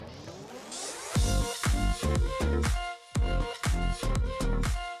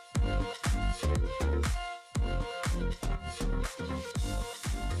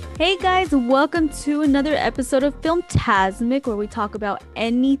Hey guys, welcome to another episode of Filmtasmic where we talk about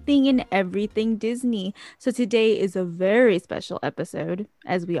anything and everything Disney. So today is a very special episode,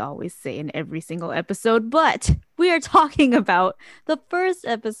 as we always say in every single episode, but we are talking about the first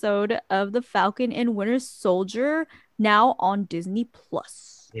episode of The Falcon and Winter Soldier now on Disney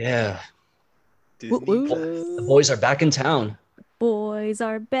Plus. Yeah, Woo Disney the Plus. woo. boys are back in town. Boys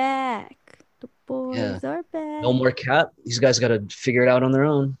are back. The Yeah, boys are no back. more Cap. These guys got to figure it out on their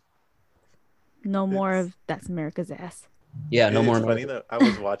own. No more It's of That's America's Ass. Yeah, no more it's funny America. that I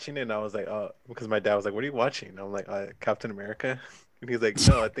was watching it and I was like, oh, because my dad was like, "What are you watching?" I'm like, "Captain America," and he's like,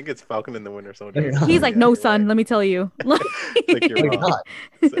 "No, I think it's Falcon and the Winter Soldier." No, I you're was like, not. He's "Oh like, yeah, no, you're son, right." let me tell you. Like you're No, you're wrong.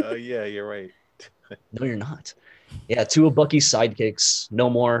 not. So yeah, you're right. No, you're not. Yeah, two of Bucky's sidekicks. No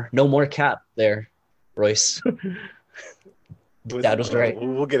more Cap there, Royce. Dad was right.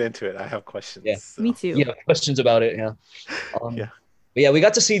 We'll get into it. I have Yeah, questions. Me So too. yeah. Questions about it? Yeah. yeah, But yeah, we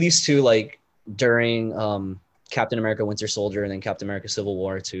got to see these two like during Captain America Winter Soldier and then Captain America Civil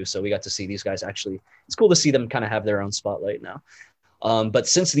War too. So we got to see these guys actually. It's cool to see them kind of have their own spotlight now. But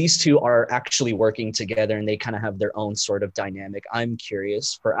since these two are actually working together and they kind of have their own sort of dynamic, I'm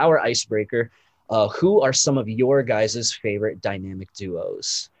curious for our icebreaker, who are some of your guys' favorite dynamic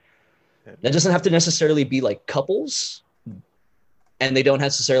duos? That doesn't have to necessarily be like couples, and they don't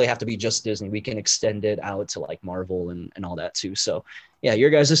necessarily have to be just Disney. We can extend it out to like Marvel and all that too. So yeah,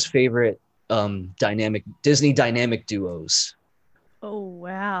 your guys' favorite dynamic Disney dynamic duos. Oh,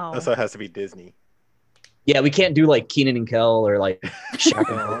 wow. also it has to be Disney. Yeah, we can't do like Keenan and Kel or like Shaq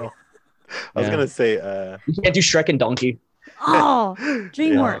and Oh, Dale. I was Yeah. gonna say We can't do Shrek and Donkey. Oh, yeah,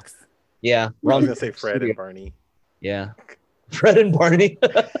 DreamWorks. Yeah, I was wrong. gonna say Fred and Barney. Yeah, Fred and Barney.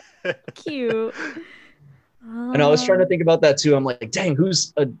 Cute. And I was trying to think about that too. I'm like, dang,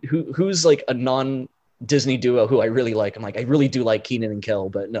 who's like a non Disney duo who I really like? I'm like, I really do like Keenan and Kel,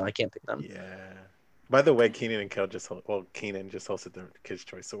 but no, I can't pick them. Yeah. By the way, Keenan and Kel Keenan just hosted the Kids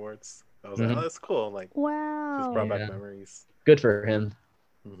Choice Awards. I was like, Mhm. oh, that's cool. Like, just brought Wow. Yeah. back memories. Good for him.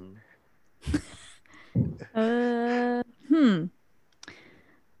 Hmm. Uh, hmm.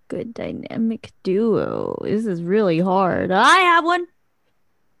 Good dynamic duo. This is really hard. I have one.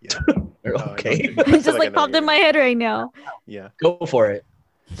 Yeah. You're I know okay, what It just I like know popped what in my head right now. Yeah. go for it.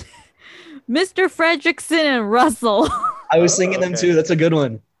 Mr. Fredrickson and Russell. I was Oh, thinking them okay. too. That's a good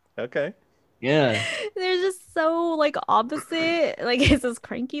one. Okay. Yeah, They're just so like opposite. Like it's this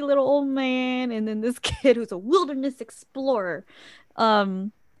cranky little old man, and then this kid who's a wilderness explorer.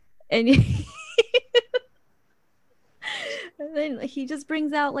 And and then he just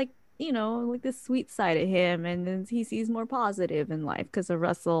brings out like like this sweet side of him, and then he sees more positive in life because of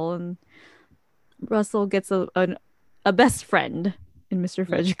Russell, and Russell gets a best friend in Mr.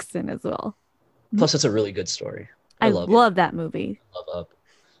 Fredrickson as well. plus it's a really good story. I love love that movie. Love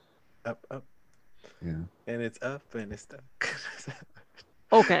Up. Up. Yeah. And it's up and it's stuck.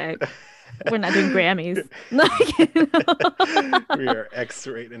 Okay, we're not doing Grammys. We are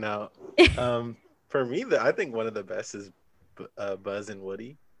X-rating out. For me, I think one of the best is Buzz and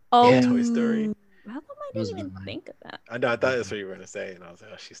Woody. Oh, Yeah. Toy Story. How come I That was didn't a even good one. think of that? I know. I thought that's what you were gonna say, and I was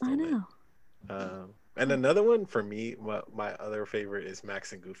like, oh, she I stole it. know. And another one for me, my other favorite is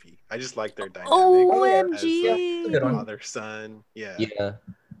Max and Goofy. I just like their dynamic as That's a good one. father son. Yeah, Yeah.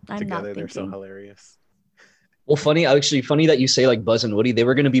 I'm together not they're so thinking. hilarious. Well, funny that you say like Buzz and Woody. They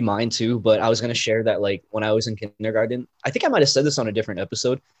were gonna be mine too, but I was gonna share that like when I was in kindergarten. I think I might have said this on a different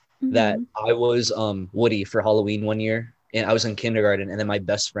episode that Mhm. I was Woody for Halloween one year, and I was in kindergarten, and then my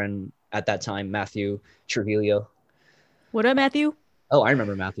best friend at that time, Matthew Trujillo. What up, Matthew? Oh, I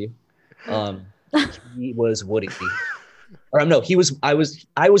remember Matthew. He was Woody. Or no, I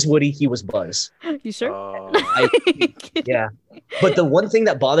was Woody, he was Buzz. You sure? Oh, Yeah. But the one thing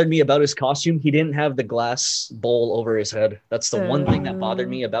that bothered me about his costume, he didn't have the glass bowl over his head. That's the one thing that bothered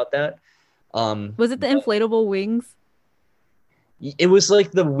me about that. Was it the inflatable wings? It was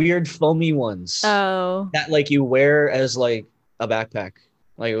like the weird foamy ones Oh. that like you wear as like a backpack.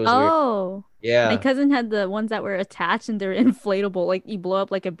 Like it was weird. Oh. My Yeah. cousin had the ones that were attached and they're inflatable, like you blow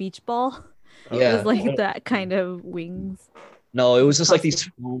up like a beach ball. It Yeah. was like that kind of wings. No, it was just like these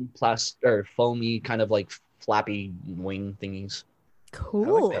foamy kind of like flappy wing thingies.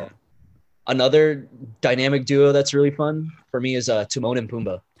 Cool. that. Another dynamic duo that's really fun for me is Timon and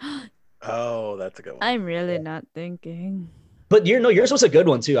Pumbaa. oh, that's a good one. I'm really not thinking. But yours was a good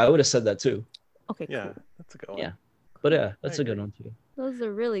one too. I would have said that too. Okay, Yeah, cool. that's a good one. Yeah. But yeah, that's I a good agree. one too. Those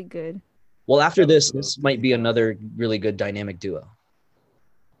are really good. Well, after Yeah, this those might be three. another really good dynamic duo.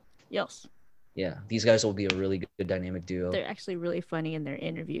 Yes. Yeah, these guys will be a really good dynamic duo. They're actually really funny in their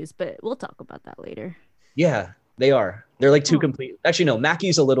interviews, but we'll talk about that later. Yeah, They are. They're like two Oh. complete. Actually, no.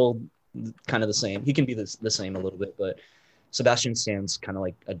 Mackey's a little kind of the same. He can be the same a little bit, but Sebastian Stan's kind of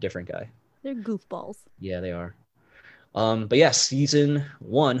like a different guy. They're goofballs. Yeah, they are. But yeah, season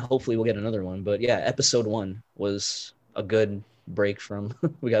 1. Hopefully, we'll get another one. But yeah, episode 1 was a good break from.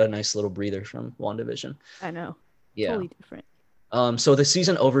 We got a nice little breather from WandaVision. I know. Yeah. Totally different. So the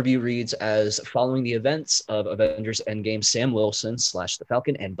season overview reads as following the events of Avengers Endgame, Sam Wilson / the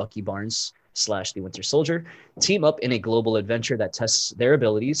Falcon and Bucky Barnes / the Winter Soldier team up in a global adventure that tests their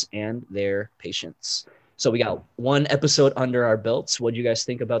abilities and their patience. So we got one episode under our belts. What do you guys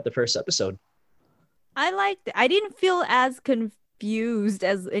think about the first episode? I liked it. I didn't feel as confused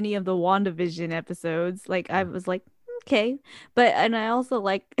as any of the WandaVision episodes. Like I was like, okay. And I also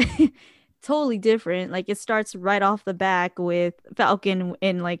like totally different. Like it starts right off the back with Falcon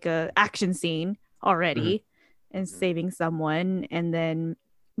in like a action scene already and saving someone, and then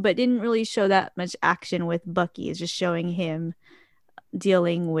but didn't really show that much action with Bucky. It's just showing him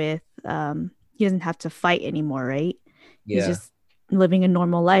dealing with he doesn't have to fight anymore, right? He's just living a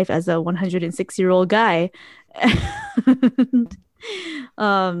normal life as a 106-year-old guy.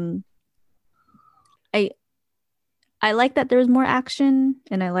 um I like that there's more action,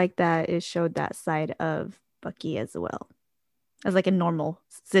 and I like that it showed that side of Bucky as well, as like a normal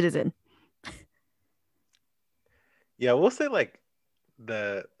citizen. Yeah, we'll say like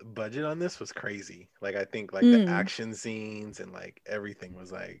the budget on this was crazy. Like I think like the action scenes and like everything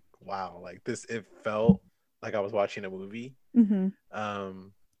was like wow. Like this, it felt like I was watching a movie.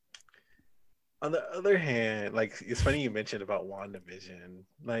 On the other hand, like it's funny you mentioned about WandaVision.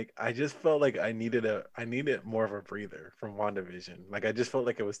 Like I just felt like I needed more of a breather from WandaVision. Like I just felt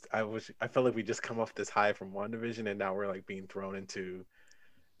like I felt like we just come off this high from WandaVision and now we're like being thrown into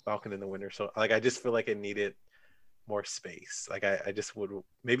Falcon and the Winter. So like I just feel like it needed more space. Like I just would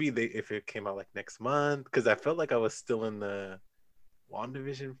maybe if it came out like next month, because I felt like I was still in the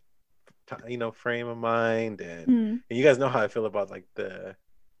WandaVision frame of mind, and you guys know how I feel about like the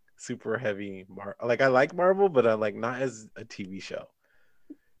super heavy like I like Marvel, but I like not as a TV show.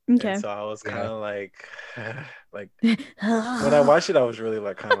 Okay. And so I was kind of like when I watched it, I was really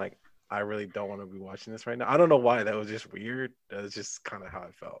like kind of like I really don't want to be watching this right now. I don't know why. That was just weird. That was just kind of how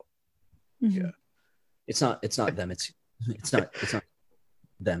I felt. Yeah. It's not them. It's not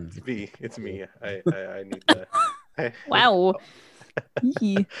them. It's me. I need to. Wow.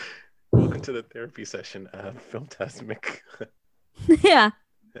 Welcome to the therapy session of Filmtasmic. Yeah.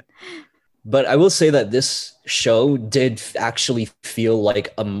 But I will say that this show did actually feel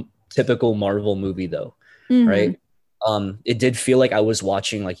like a typical Marvel movie, though, right? It did feel like I was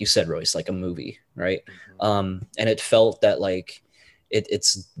watching, like you said, Royce, like a movie, right? And it felt that like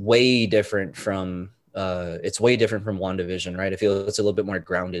it's way different from WandaVision, right? I feel it's a little bit more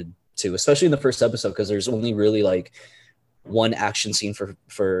grounded too, especially in the first episode, because there's only really like one action scene for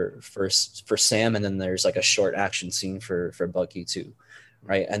Sam, and then there's like a short action scene for Bucky too,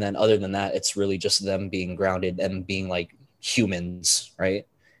 right? And then other than that, it's really just them being grounded and being like humans, right?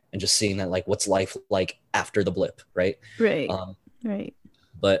 And just seeing that like what's life like after the blip, right? Right.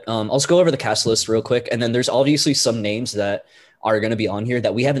 But I'll just go over the cast list real quick, and then there's obviously some names that are going to be on here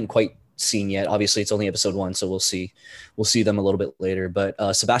that we haven't quite seen yet. Obviously, it's only episode 1, so we'll see them a little bit later. But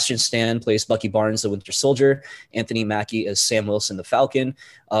Sebastian Stan plays Bucky Barnes, the Winter Soldier. Anthony Mackie as Sam Wilson, the Falcon.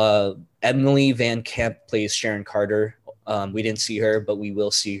 Emily Van Camp plays Sharon Carter. We didn't see her, but we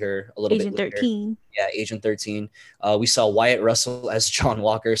will see her a little bit later. Agent 13. Yeah, Agent 13. We saw Wyatt Russell as John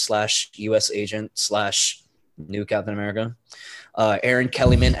Walker / U.S. agent / new Captain America. Aaron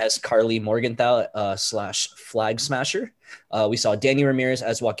Kellyman as Carly Morgenthau / Flag Smasher. We saw Danny Ramirez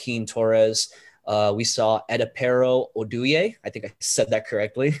as Joaquin Torres. We saw Edipero Oduye, I think I said that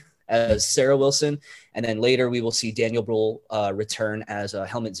correctly, as Sarah Wilson. And then later we will see Daniel Bruhl return as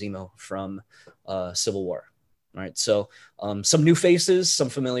Helmut Zemo from Civil War. All right, so some new faces, some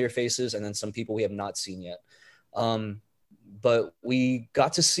familiar faces, and then some people we have not seen yet. But we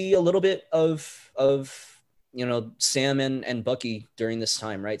got to see a little bit of Sam and Bucky during this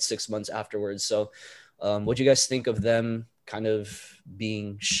time, right? 6 months afterwards. So what do you guys think of them kind of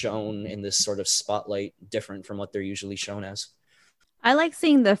being shown in this sort of spotlight different from what they're usually shown as? I like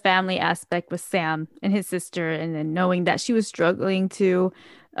seeing the family aspect with Sam and his sister, and then knowing that she was struggling too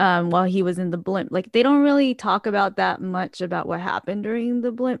while he was in the blimp. Like they don't really talk about that much about what happened during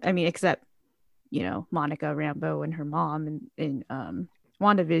the blimp. I mean, except, Monica Rambeau and her mom in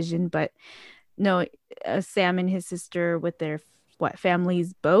WandaVision, but no, Sam and his sister with their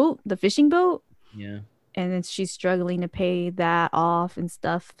family's boat, the fishing boat. Yeah. And then she's struggling to pay that off and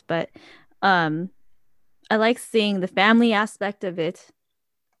stuff. But I like seeing the family aspect of it.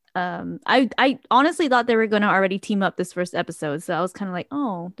 I honestly thought they were gonna already team up this first episode, so I was kind of like,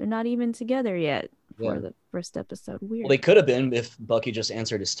 oh, they're not even together yet for Yeah. the first episode. Well, Weird. they could have been if Bucky just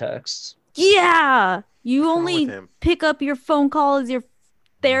answered his texts. Yeah, you What's wrong with only him? pick up your phone call as your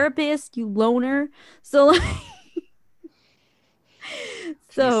therapist, you loner. So,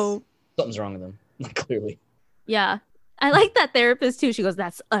 so Something's wrong with him, clearly. yeah, I like that therapist too. She goes,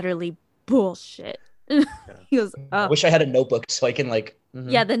 "That's utterly bullshit." He goes, I "Oh, wish I had a notebook so I can like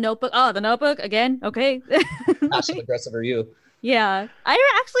yeah, the Notebook. Oh, the Notebook again. Okay." passive aggressive review. Yeah,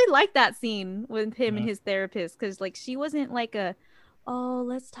 I actually like that scene with him and Mhm. his therapist because like she wasn't like a, oh,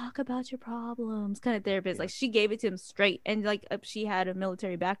 let's talk about your problems kind of therapist. Yeah. Like she gave it to him straight, and like she had a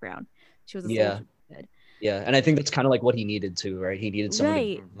military background. She was a Yeah. soldier. she said. Yeah, and I think that's kind of like what he needed to, right? He needed someone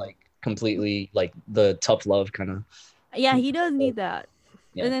Right. to like completely like the tough love kind of. Yeah, he does need that.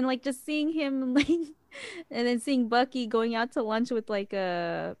 Yeah. And then like just seeing him like, and then seeing Bucky going out to lunch with like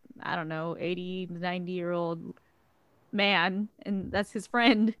a, I don't know, 80, 90-year-old man, and that's his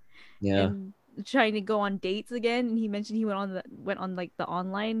friend. Yeah. And trying to go on dates again, and he mentioned he went on like the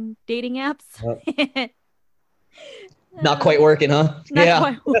online dating apps. Not quite working, huh? Not Yeah.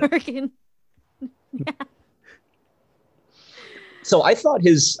 quite working. So I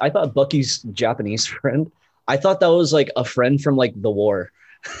thought Bucky's Japanese friend, I thought that was like a friend from like the war.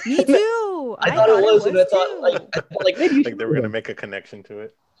 Me too. I thought it was, and I thought like maybe you Like they were gonna make a connection to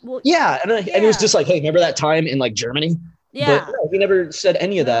it. Well, Yeah, and it was just like, hey, remember that time in like Germany? yeah. But no, he never said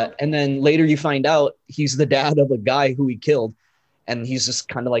any of that. And then later you find out he's the dad of a guy who he killed. And he's just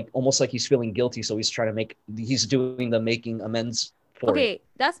kind of like almost like he's feeling guilty. So he's doing the making amends for it. Okay,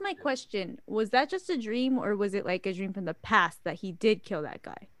 that's my question. Was that just a dream, or was it like a dream from the past that he did kill that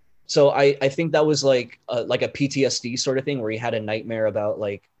guy? So I think that was like a PTSD sort of thing where he had a nightmare about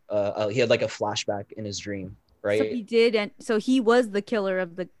like he had like a flashback in his dream, right? So he did, and so he was the killer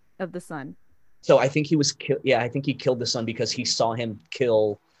of the son. So I think he was killed. Yeah, I think he killed the son because he saw him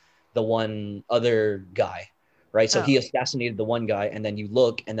kill the one other guy, right? So he assassinated the one guy, and then you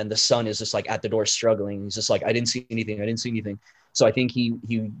look, and then the son is just like at the door struggling. He's just like, I didn't see anything. I didn't see anything. So I think he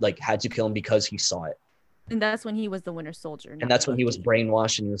like had to kill him because he saw it, And that's when he was the Winter Soldier. and that's when he was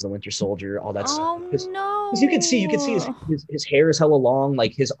brainwashed and he was the Winter Soldier. All that stuff. Oh 'Cause- no! Because you can see his hair is hella long.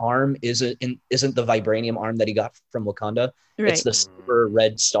 Like his arm isn't the vibranium arm that he got from Wakanda. Right. It's the super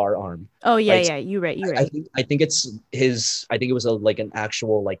red star arm. Oh yeah, right? yeah. You're right. You're I right. think it's his. I think it was like an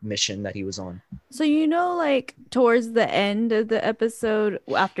actual like mission that he was on. So like towards the end of the episode,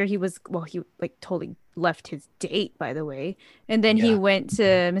 after he like totally left his date, by the way, and then he Yeah. went to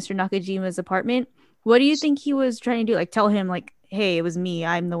Mr. Nakajima's apartment. What do you think he was trying to do? Like tell him like, hey, it was me.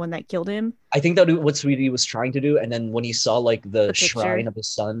 I'm the one that killed him. I think that what Sweetie was trying to do, and then when he saw like the The picture. shrine of his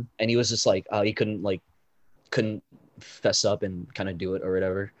son, and he was just like, he couldn't fess up and kind of do it or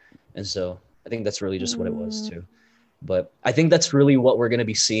whatever, and so I think that's really just what it was too. But I think that's really what we're gonna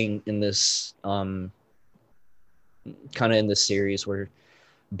be seeing in this kind of in this series where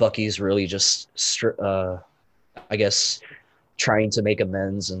Bucky's really just I guess trying to make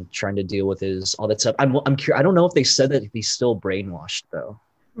amends and trying to deal with his all that stuff. I'm curious. I don't know if they said that he's still brainwashed though.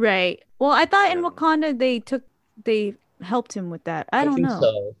 Right. Well, I thought in Yeah. Wakanda they helped him with that. I don't think know.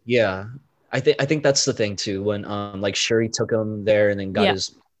 So. Yeah, I think that's the thing too. When like Shuri took him there and then got Yeah.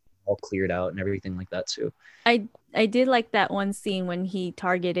 his all cleared out and everything like that too. I did like that one scene when he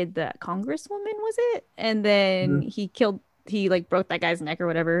targeted the congresswoman, was it? And then he like broke that guy's neck or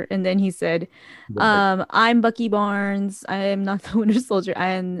whatever. And then he said, I'm Bucky Barnes. I am not the Winter Soldier.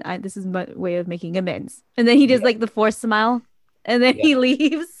 This is my way of making amends. And then he does like the forced smile, and then he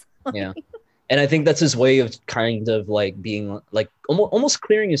leaves. Yeah, and I think that's his way of kind of like being like almost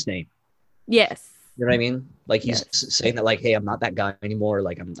clearing his name. Yes. You know what I mean? Like he's Yes. saying that like, hey, I'm not that guy anymore.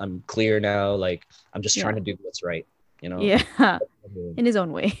 Like I'm clear now. Like I'm just trying Yeah. to do what's right. You know? Yeah. In his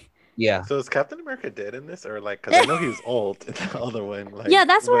own way. Yeah. So is Captain America dead in this, or like? Because I know he was old in the other one. Like, Yeah,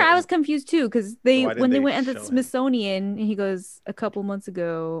 that's where what- I was confused too, because Why didn't when they they went at show the him? Smithsonian, and he goes a couple months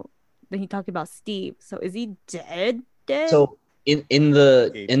ago, then he talked about Steve. So is he dead? Dead? So in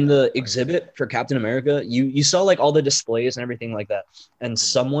the exhibit for Captain America, you saw like all the displays and everything like that, and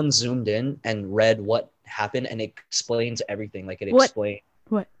someone zoomed in and read what happened, and it explains everything. Like it What? explains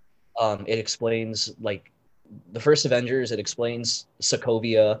What? It explains like the first Avengers. It explains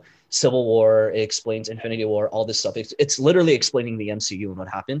Sokovia, Civil War. It explains Infinity War. All this stuff. It's literally explaining the MCU and what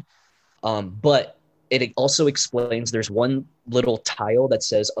happened. But it also explains there's one little tile that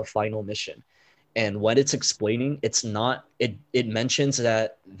says a final mission. And what it's explaining, it's not. It mentions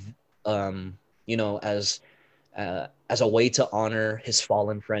that, as a way to honor his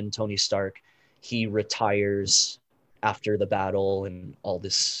fallen friend Tony Stark, he retires after the battle and all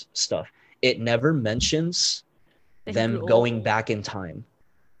this stuff. It never mentions That he them grew going old. back in time.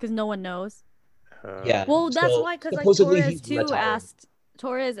 Because no one knows. Yeah. Well, that's So why. Because like supposedly Torres he's too retired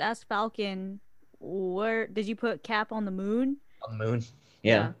Torres asked Falcon, "Where did you put Cap on the moon?" on the moon.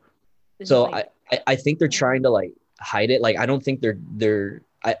 Yeah. Yeah. And he's So like, I think they're "Oh." trying to like hide it. Like I don't think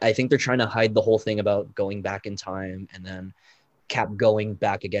I think they're trying to hide the whole thing about going back in time and then Cap going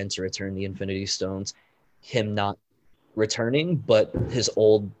back again to return the Infinity Stones, him not returning, but his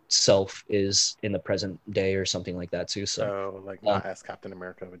old self is in the present day or something like that too. So Like um, not as Captain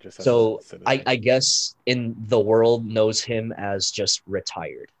America, but just as a so citizen. I guess in the world knows him as just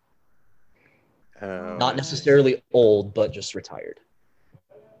retired. Not I see. necessarily old, but just retired.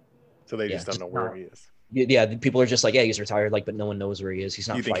 So they Yeah, just don't know where he is. Yeah, people are just like, yeah, he's retired, like, but no one knows where he is. He's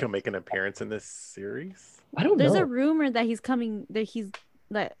Do not you think he'll fighting. make an appearance in this series? I don't There's a know. rumor that he's coming.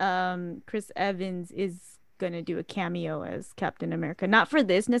 That Chris Evans is gonna do a cameo as Captain America. Not for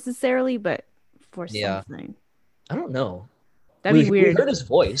this necessarily, but for Yeah, something. I don't know. That'd be We weird. heard his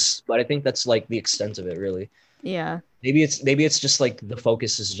voice, but I think that's like the extent of it, really. Yeah. Maybe it's just like the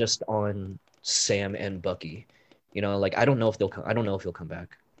focus is just on Sam and Bucky. You know, like I don't know if he'll come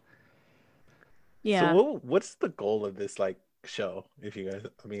back. Yeah. So what's the goal of this like show? If you guys,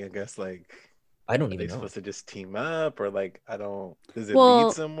 I mean, I guess like I don't are they even know. supposed to just team up or like I don't? Does it Well,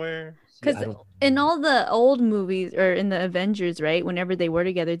 lead somewhere? Because I don't. in all the old movies or in the Avengers, right, whenever they were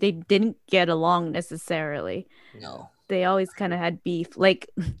together, they didn't get along necessarily. No. They always kind of had beef. Like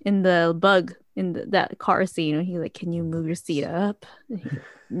in the Bug, in that car scene, when he like, "Can you move your seat up?"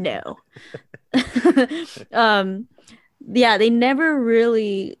 No. um, yeah, they never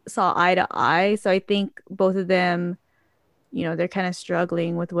really saw eye to eye. So I think both of them, they're kind of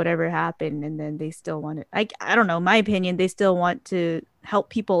struggling with whatever happened, and then they still want to. I don't know, my opinion, they still want to help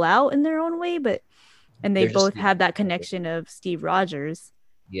people out in their own way, and they They're just both have that connection of Steve Rogers.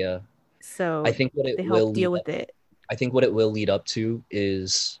 Yeah. So I think what it they will help deal lead with it. I think what it will lead up to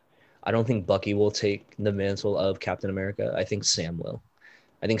is I don't think Bucky will take the mantle of Captain America. I think Sam will.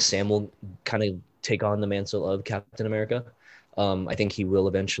 I think Sam will kind of take on the mantle of Captain America. I think he will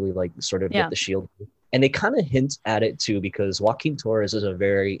eventually like sort of Yeah. get the shield. And they kind of hint at it too because Joaquin Torres is a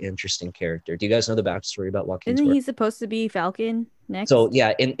very interesting character. Do you guys know the backstory about Joaquin Isn't Torres? he supposed to be Falcon next? So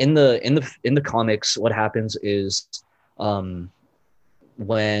yeah, in the comics, what happens is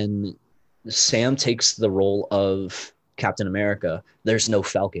when Sam takes the role of Captain America, there's no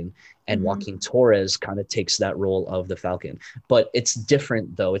Falcon, and Joaquin Torres kind of takes that role of the Falcon. But it's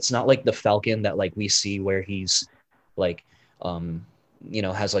different though. It's not like the Falcon that like we see where he's like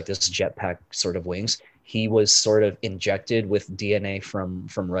has like this jetpack sort of wings. He was sort of injected with DNA from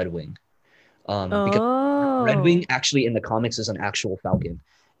Red Wing. Because Red Wing actually in the comics is an actual Falcon.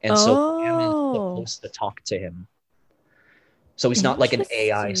 And so Sam is supposed to talk to him. So he's not like an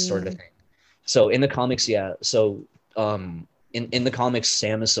AI sort of thing. So in the comics, yeah. So in the comics,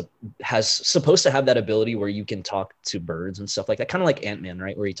 Sam has supposed to have that ability where you can talk to birds and stuff like that, kind of like Ant-Man,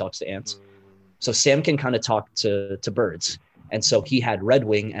 right, where he talks to ants. So Sam can kind of talk to birds, and so he had Red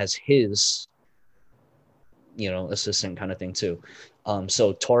Wing as his assistant kind of thing too.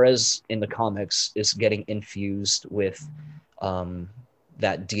 So Torres in the comics is getting infused with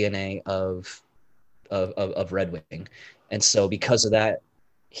that DNA of Red Wing, and so because of that,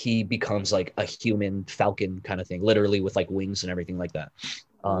 he becomes like a human Falcon kind of thing, literally with like wings and everything like that.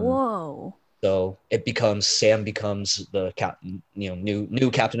 Whoa. So Sam becomes the captain, new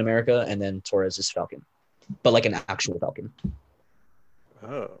Captain America, and then Torres is Falcon, but like an actual Falcon.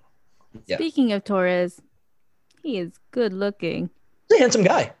 Oh. Yeah. Speaking of Torres, he is good looking. He's a handsome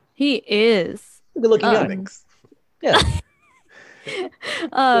guy. He is. Good looking guy. Thanks. Yeah.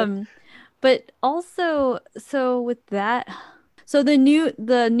 But also, so with that, so the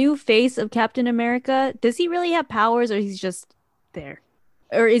new face of Captain America, does he really have powers, or he's just there?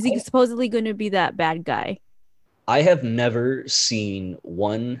 Or is he supposedly going to be that bad guy? I have never seen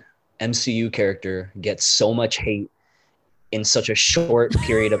one MCU character get so much hate in such a short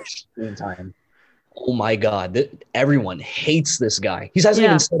period of screen time. Oh my God. Everyone hates this guy. He hasn't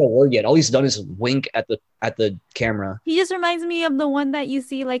even said a word yet. All he's done is wink at the camera. He just reminds me of the one that you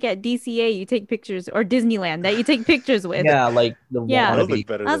see like at DCA, you take pictures, or Disneyland that you take pictures with. Yeah, like the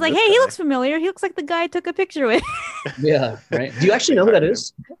wannabe. I was like, hey, he looks familiar. He looks like the guy I took a picture with. Yeah, right. Do you actually know who that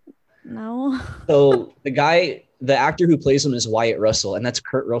is? No. So the actor who plays him is Wyatt Russell, and that's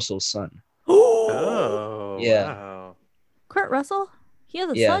Kurt Russell's son. Oh, yeah. Wow. Kurt Russell? He has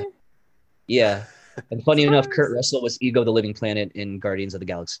a son? Yeah. And funny enough, Kurt Russell was Ego the Living Planet in Guardians of the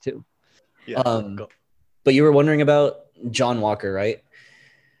Galaxy 2. Yeah. But you were wondering about John Walker, right?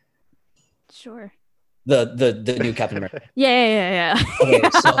 Sure. The new Captain America. Yeah. Okay,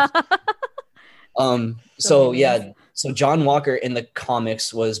 so So many names. yeah, so John Walker in the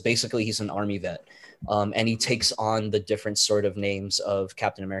comics was basically he's an army vet, and he takes on the different sort of names of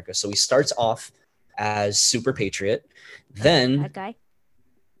Captain America. So he starts off as Super Patriot, then That guy.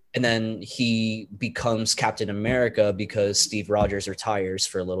 and then he becomes Captain America because Steve Rogers retires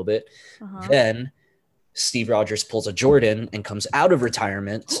for a little bit. Uh-huh. Then Steve Rogers pulls a Jordan and comes out of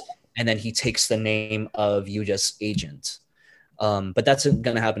retirement, and then he takes the name of UJS Agent. But that's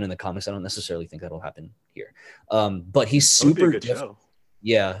going to happen in the comics. I don't necessarily think that'll happen here. But he's That would be a super good different. show.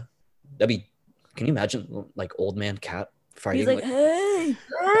 Yeah, that'd be. Can you imagine like old man Cap fighting? He's like, hey,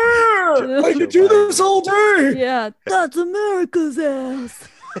 I could do this all day. yeah, that's America's ass.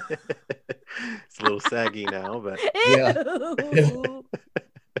 It's a little saggy now, but Yeah. Ew.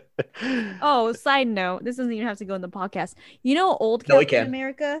 Oh, side note, this doesn't even have to go in the podcast. You know, old No, it Captain can.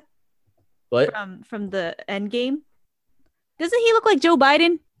 America What? from the Endgame. Doesn't he look like Joe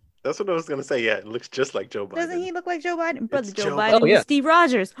Biden? that's what I was gonna say. Yeah, it looks just like Joe Biden. Doesn't he look like Joe Biden? Brother It's Joe Joe Biden Oh, yeah. with Steve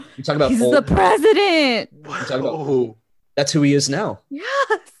Rogers. You talking about He's old? the president. talking about- Whoa. That's who he is now.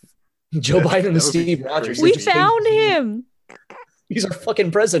 Yes. Joe That- Biden that and would be Steve Rogers. crazy. We They just found changed- him. He's our fucking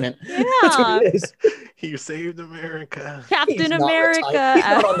president. Yeah. That's what he is. He saved America. He's Captain not America. retired. He's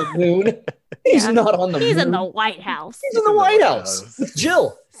not on the moon. He's Yeah. not on the He's moon. in the White House. He's in the White House with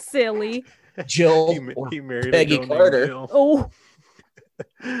Jill. Silly. Jill. He married Peggy a girl named Carter. Jill. Oh.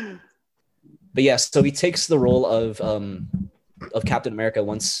 But yeah, so he takes the role of Captain America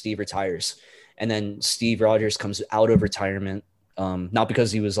once Steve retires, and then Steve Rogers comes out of retirement, not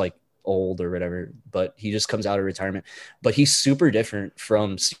because he was like old or whatever, but he just comes out of retirement. But he's super different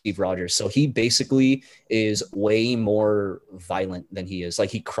from Steve Rogers, so he basically is way more violent than he is. Like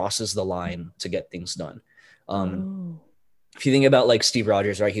he crosses the line to get things done. Oh. If you think about like Steve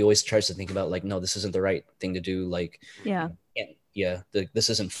Rogers, right, he always tries to think about like, no, this isn't the right thing to do. Like, Yeah. this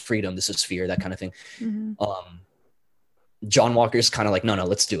isn't freedom, this is fear, that kind of thing. Mhm. John Walker's kind of like, no,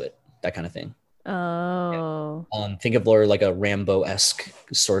 let's do it, that kind of thing. Oh. Think of more like a Rambo-esque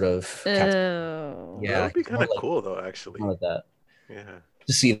sort of Oh. Yeah, That would be it's kind more of like- cool though, actually. more like that. Yeah.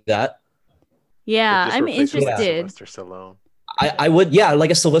 To see that, Yeah, Just I'm replace it with interested. Sylvester Stallone. I would, yeah,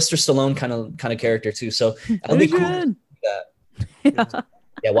 like a Sylvester Stallone kind of character too. So that'd be cool. to Adrian. see that. Yeah.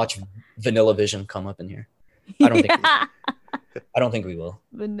 Yeah, watch Vanilla Vision come up in here. I don't think Yeah. I don't think we will.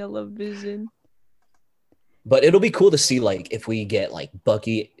 Vanilla Vision. But it'll be cool to see like if we get like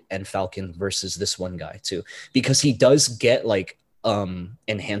Bucky and Falcon versus this one guy too, because he does get like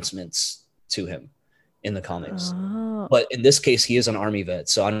enhancements to him in the comics. Oh. But in this case, he is an army vet,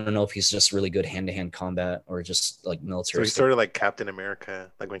 so I don't know if he's just really good hand-to-hand combat or just like So military. he's sort of like Captain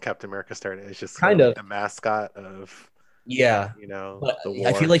America, like when Captain America started. It's just Kind like of. the mascot of, Yeah, you know, but the war.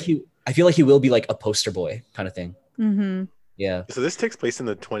 I feel like he will be like a poster boy kind of thing. Mm-hmm. Yeah. So this takes place in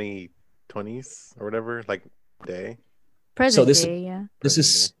the 2020s or whatever, like day. Present this- day, yeah. This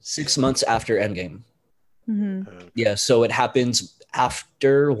is 6 months after Endgame. Mm-hmm. Yeah, so it happens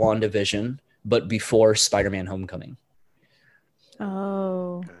after WandaVision, but before Spider-Man: Homecoming.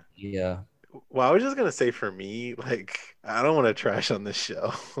 Oh. Yeah. Well, I was just gonna say for me, like I don't want to trash on this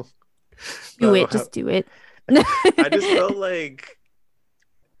show. Do But it. Just do it. I just felt like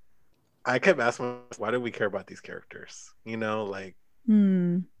I kept asking myself, why do we care about these characters? You know, like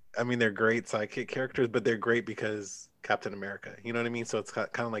Hmm. I mean, they're great sidekick characters, but they're great because Captain America. You know what I mean? So it's kind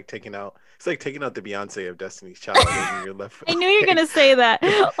of like taking out. It's like taking out the Beyonce of Destiny's Child, and you're left. I knew you were gonna say that.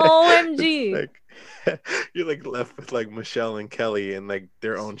 OMG. Like, you're like left with like Michelle and Kelly and like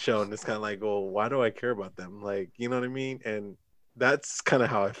their own show, and it's kind of like, well, why do I care about them? Like, you know what I mean? And that's kind of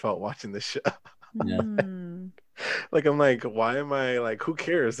how I felt watching this show. Yeah. Hmm. Like, I'm like, why am I like, who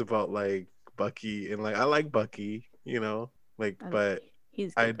cares about like Bucky? And like, I like Bucky, you know, like, but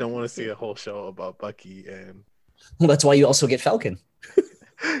He's I good don't want to looking, see too. a whole show about Bucky and Well, that's why you also get Falcon.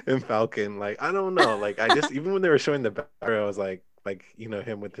 and Falcon. Like, I don't know. Like, I just even when they were showing the battle, I was like you know,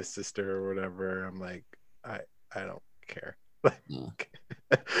 him with his sister or whatever. I'm like, I don't care. Like,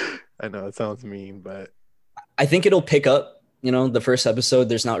 I know it sounds mean, but I think it'll pick up. You know, the first episode,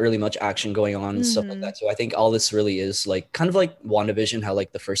 there's not really much action going on and stuff like Mhm. that. So I think all this really is like kind of like WandaVision, how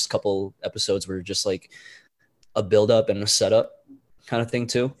like the first couple episodes were just like a build up and a setup kind of thing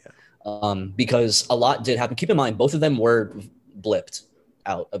too. Because a lot did happen. Keep in mind, both of them were blipped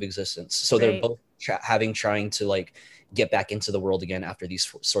out of existence. So they're Right. both trying to like get back into the world again after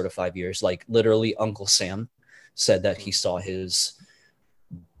these sort of 5 years. Like literally Uncle Sam said that he saw his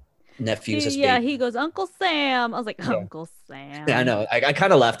nephews as Yeah, babies. he goes, Uncle Sam. I was like, Yeah. Uncle Sam. Yeah, I know. I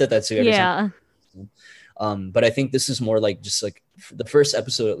kind of laughed at that too. Every time. Yeah. But I think this is more like just like the first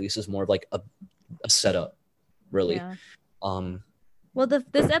episode at least is more of like a setup, really. Yeah. Um, Well,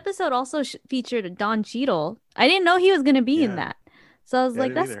 this episode also featured Don Cheadle. I didn't know he was gonna be in Yeah. that, so I was Yeah, I like,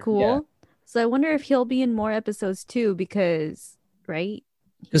 didn't "That's either. cool." So I wonder if he'll be in more episodes too, because right?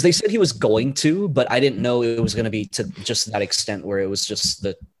 because they said he was going to, but I didn't know it was going to be to just that extent where it was just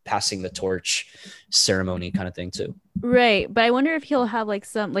the passing the torch ceremony kind of thing too. Right, but I wonder if he'll have like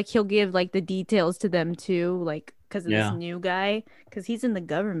some like he'll give like the details to them too, like because of this Yeah. new guy, because he's in the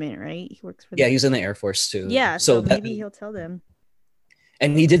government, right? He works for Yeah, the he's in the Air Force too. yeah. So that, maybe he'll tell them.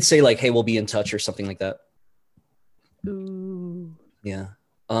 and he did say like, "Hey, we'll be in touch" or something like that. Ooh, Yeah.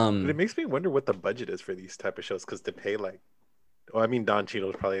 But it makes me wonder what the budget is for these type of shows, because to pay like, well, I mean, Don Cheadle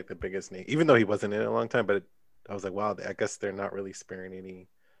is probably the biggest name, even though he wasn't in it a long time. But I was like, wow, I guess they're not really sparing any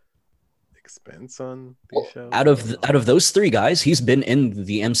expense on these shows. Out of those three guys, he's been in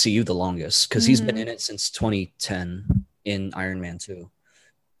the MCU the longest because he's been in it since 2010 in Iron Man 2.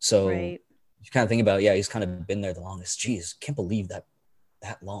 So right. you kind of think about it, yeah, he's kind of been there the longest. Jeez, can't believe that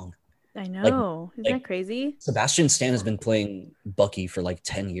long. I know. Isn't that crazy? Sebastian Stan has been playing Bucky for like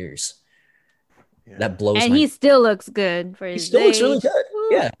 10 years. Yeah. That blows And my he still looks good for He his still looks really age. good. Woo.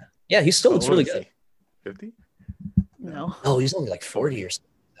 Yeah. Yeah, he still How looks old really is good. he? 50? No, Oh, he's only like 40 or something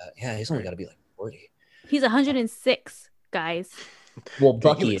like that. Yeah, he's only got to be like 40. he's 106, guys. Well, Dude,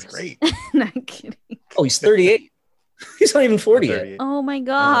 Bucky he looks is. great. Not kidding. Oh, he's 38. He's not even 40 yet. 38. Oh my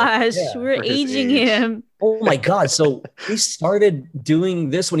gosh, yeah, we're for his aging age. him. Oh my God. So he started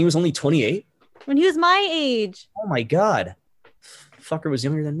doing this when he was only 28? When he was my age. Oh my God. Fucker was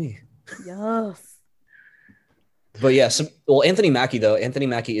younger than me. Yes. But yeah, well, Anthony Mackie, though. Anthony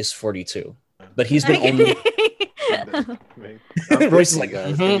Mackie is 42. But he's been only. I'm Royce is 50, like,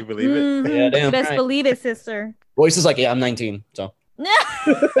 guys. mhm. Can you believe it? Mhm. Yeah, damn Best right. believe it, sister. Royce is like, yeah, I'm 19. So.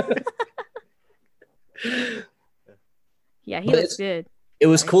 Yeah, he But looks good. It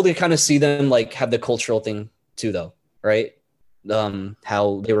was cool to kind of see them like have the cultural thing too, though, right?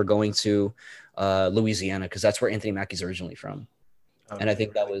 How they were going to Louisiana, because that's where Anthony Mackie's originally from. And I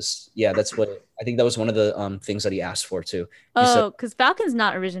think that was, I think that was one of the things that he asked for too. He said, Oh, because Falcon's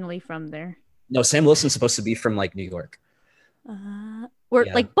not originally from there. no, Sam Wilson's supposed to be from like New York. We're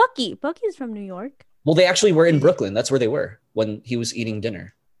like Bucky. Bucky's from New York. Well, they actually were in Brooklyn. That's where they were when he was eating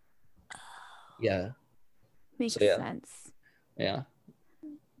dinner. Yeah. Makes So, yeah. sense. Yeah.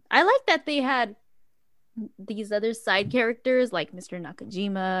 I like that they had these other side characters like Mr.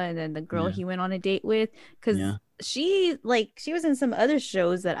 Nakajima and then the girl Yeah. he went on a date with, because Yeah. she was in some other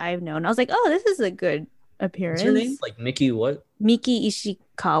shows that I've known. I was like, oh, this is a good appearance. What's her name? Like Mickey what? Miki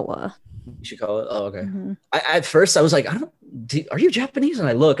Ishikawa. You should call it. Oh, okay. Mhm. At first, I was like, are you Japanese? And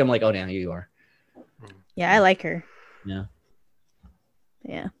I look, I'm like, oh, yeah, you are. Yeah, I like her. Yeah.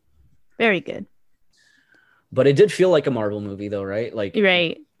 Yeah. Very good. But it did feel like a Marvel movie, though, right? Like,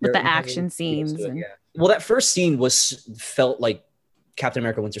 Right. With the there- action scenes. Yeah. And... Well, that first scene felt like Captain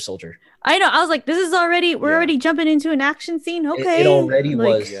America: Winter Soldier. I know. I was like, this is we're already jumping into an action scene. Okay. It already Like,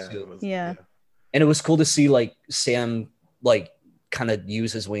 was. Yeah, too. it was, Yeah. And it was cool to see like Sam like kind of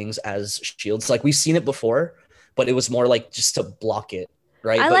use his wings as shields. Like we've seen it before, but it was more like just to block it,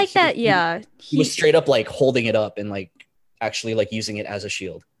 right? I But like that. Yeah. He was straight up like holding it up and like actually like using it as a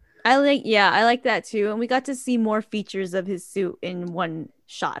shield. I like that too. And we got to see more features of his suit in one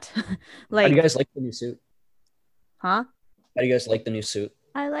shot. How Like, do you guys like the new suit? huh? How do you guys like the new suit?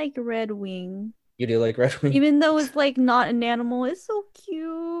 I like Red Wing. You do like Red Wing? Even though it's like not an animal, it's so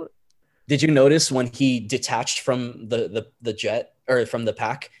cute. Did you notice when he detached from the jet or from the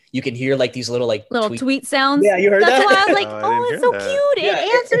pack, you can hear like these little like Tweet sounds. Yeah, you heard That's that? why I was like, Oh, I oh, didn't it's so hear that. cute. Yeah,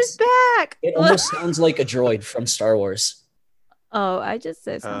 It answers back. It almost sounds like a droid from Star Wars. Oh, I just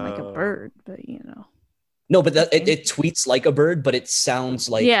said sound like a Oh. bird, but you know. No, but Okay. it tweets like a bird, but it sounds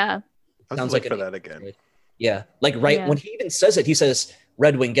like Yeah. I'll sounds just like look for an- that again. Yeah, like right Yeah. when he even says it, he says,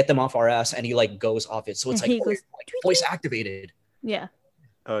 "Red Wing, get them off our ass," and he like goes off it. So it's And like, he goes, like tweet, voice tweet. activated. Yeah.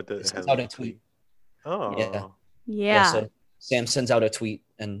 Oh, it It does. sends out a tweet. Oh, Yeah. Yeah. So Sam sends out a tweet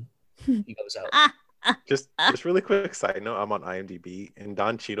and he goes out. just really quick side note. I'm on IMDb, and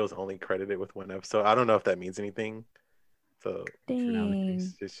Don Cheadle's only credited with one episode. I don't know if that means anything. So Dang.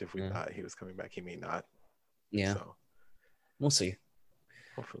 just if we Yeah. thought he was coming back, he may not. Yeah, So we'll see.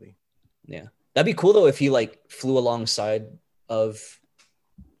 hopefully. Yeah, that'd be cool though if he like flew alongside of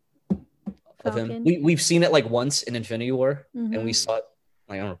him. Falcon. We've seen it like once in Infinity War, and we Mhm. saw it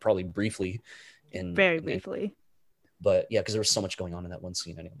like I don't know, probably briefly in Very in- briefly. but yeah, because there was so much going on in that one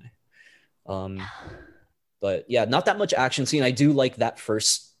scene anyway. But yeah, not that much action scene. I do like that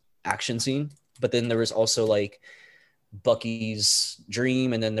first action scene, but then there was also like Bucky's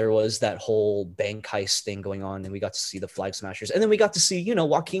dream, and then there was that whole bank heist thing going on, and we got to see the Flag Smashers, and then we got to see, you know,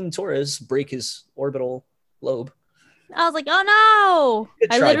 Joaquin Torres break his orbital lobe. I was like, oh no.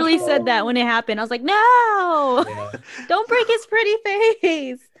 I Tried literally to- said that when it happened. I was like, no, Yeah. don't break his pretty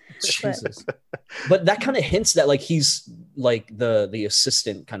face. Jesus. But that kind of hints that like he's like the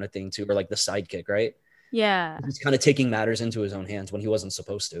assistant kind of thing too, or like the sidekick, right? Yeah. He's kind of taking matters into his own hands when he wasn't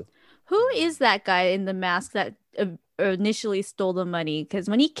supposed to. Who is that guy in the mask that initially stole the money? Because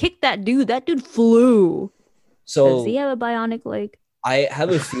when he kicked that dude flew. Does So he have a bionic leg? I have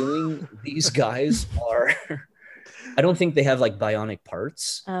a feeling these guys are I don't think they have like bionic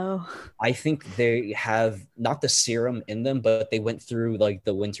parts. Oh. I think they have not the serum in them, but they went through like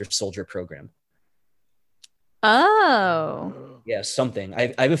the Winter Soldier program. Oh. Yeah, something.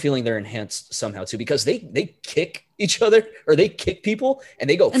 I have a feeling they're enhanced somehow too, because they kick each other, or they kick people and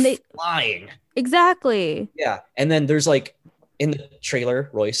they go flying. Exactly. Yeah. And then there's like in the trailer,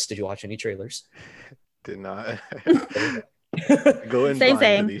 Royce, did you watch any trailers? Did not. Go in Same,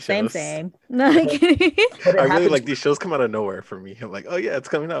 blind to these shows. same. No, I'm kidding. But it I really happens- like these shows come out of nowhere for me. I'm like, oh yeah, it's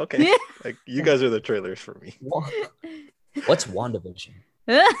coming out. Okay. Yeah. Like you guys are the trailers for me. What's WandaVision?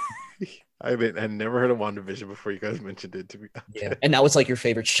 I never heard of WandaVision before you guys mentioned it to me. Yeah. And now it's like your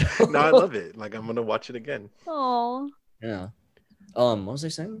favorite show. No, I love it. Like I'm gonna watch it again. Oh. Yeah. What was I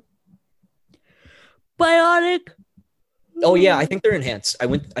saying? Bionic. Oh yeah, I think they're enhanced.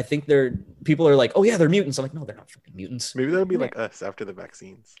 I think they're people are like, oh yeah, they're mutants. I'm like, no, they're not freaking mutants. Maybe that'll be like us after the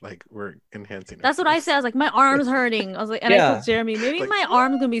vaccines. Like we're enhancing. That's what I ourselves. said. I was like, my arm's hurting. I was like, and I Yeah. told Jeremy, maybe Like- my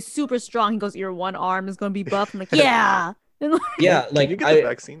arm's gonna be super strong. He goes, your one arm is gonna be buff. I'm like, yeah. And like, Yeah, Can like you get the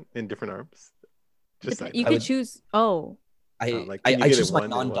vaccine in different arms? Just dep- like you I could would- choose. Oh, like, can you I get it choose my one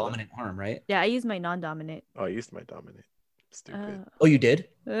and one? non-dominant arm, right? yeah. I use my non-dominant. Oh, I used my dominant. Stupid. Oh, you did?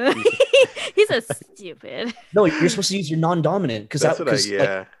 He's a stupid. No, you're supposed to use your non-dominant because That's what I like,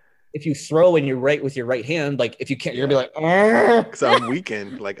 yeah. if you throw and you're right with your right hand, like if you can't, you're gonna be like, "Argh." Because I'm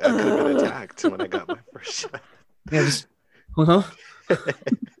weakened. Like I could have been attacked when I got my first shot. Yeah, just, huh?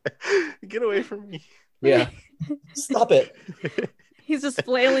 Get away from me. Yeah, stop it. He's just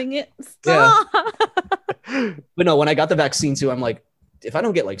flailing it. Yeah. Stop. But no, when I got the vaccine too, I'm like, if I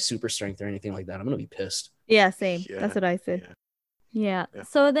don't get like super strength or anything like that, I'm gonna be pissed. Yeah, same. Yeah, That's what I said. yeah. Yeah.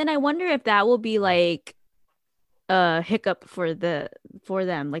 So then I wonder if that will be like a hiccup for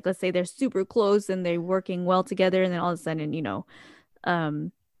them. Like let's say they're super close and they're working well together, and then all of a sudden,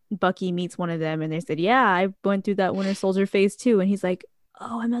 Bucky meets one of them and they said, yeah, I went through that Winter Soldier phase too. And he's like,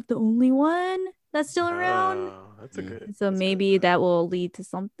 oh, I'm not the only one that's still around. Oh, that's a good. So that's maybe good. that will lead to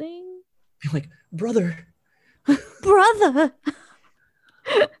something. Be like, brother. Brother.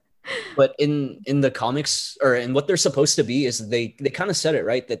 But in the comics, or in what they're supposed to be, is they kind of said it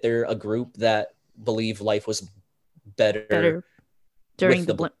right, that they're a group that believe life was better During with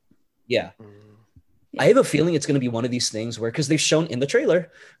the the blimp. Yeah. Mm. I have a feeling it's going to be one of these things where, because they've shown in the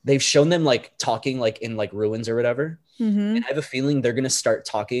trailer, they've shown them like talking like in like ruins or whatever. Mm-hmm. And I have a feeling they're going to start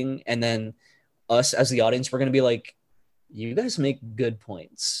talking. And then us as the audience, we're going to be like, you guys make good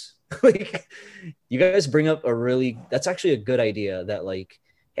points. Like, you guys bring up that's actually a good idea that like,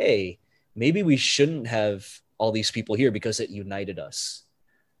 hey, maybe we shouldn't have all these people here because it united us,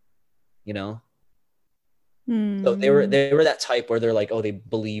 you know? So they were that type where they're like, oh, they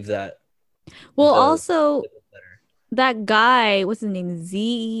believe that. Well, the- also better. that guy, what's his name?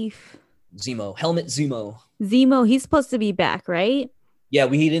 Zemo, Helmet Zemo. Zemo, he's supposed to be back, right? Yeah,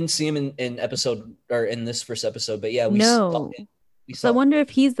 we didn't see him in episode or in this first episode, but yeah, we No. saw him. We So I saw wonder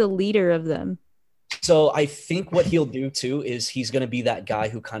if he's the leader of them. So I think what he'll do too is he's going to be that guy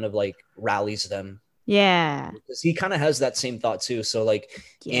who kind of like rallies them, Yeah. because he kind of has that same thought too. So like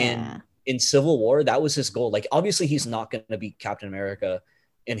Yeah. in Civil War, that was his goal. Like obviously he's not going to beat Captain America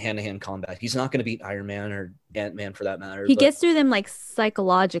in hand-to-hand combat. He's not going to beat Iron Man or Ant-Man for that matter. He but gets through them like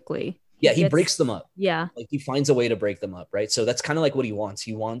psychologically. yeah, he gets- breaks them up. Yeah. Like he finds a way to break them up, right? So that's kind of like what he wants.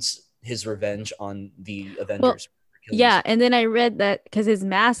 He wants his revenge on the Avengers. for killing Yeah. And then I read that because his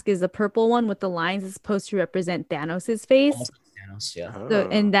mask is the purple one with the lines is supposed to represent Thanos's face. almost like Thanos, yeah. So,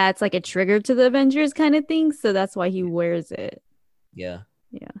 and that's like a trigger to the Avengers kind of thing. So that's why he wears it. Yeah.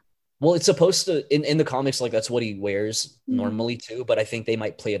 Yeah. Well, it's supposed to in the comics, like that's what he wears Mhm. normally too. But I think they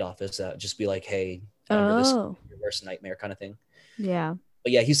might play it off as that, just be like, "Hey, remember this is Oh, your worst nightmare," kind of thing. yeah.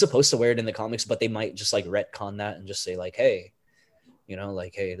 But yeah, he's supposed to wear it in the comics, but they might just like retcon that and just say like, "Hey,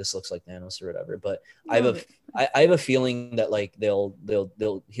 like, hey, this looks like Thanos or whatever." But I have a feeling that like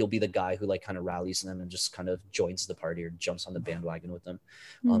he'll be the guy who like kind of rallies them and just kind of joins the party or jumps on the bandwagon with them,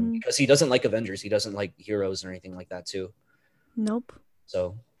 Mhm. because he doesn't like Avengers, he doesn't like heroes or anything like that too. Nope.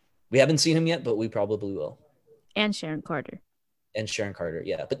 So we haven't seen him yet, but we probably will. And Sharon Carter. and Sharon Carter.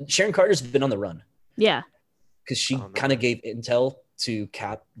 Yeah, but Sharon Carter's been on the run Yeah. because she Oh, no kind of way. gave intel to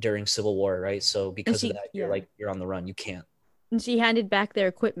Cap during Civil War, right? So because she- of that, you're yeah. like you're on the run. You can't. And she handed back their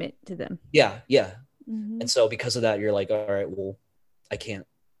equipment to them. Yeah, yeah. Mhm. And so because of that, you're like, all right, well, I can't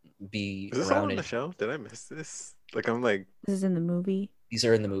be Is this all around on the it. show? Did I miss this? Like, I'm like, This is in the movie. These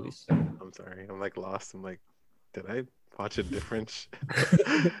are in the movies. I'm sorry. I'm like lost. I'm like, did I watch a different?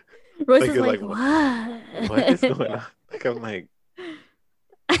 Royce Like, is you're like, like, what? What is going on? Like, I'm like,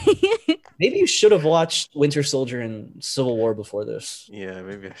 Maybe you should have watched Winter Soldier and Civil War before this. yeah,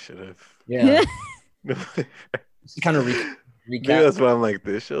 maybe I should have. Yeah, Maybe to kind of recap. that's why I'm like,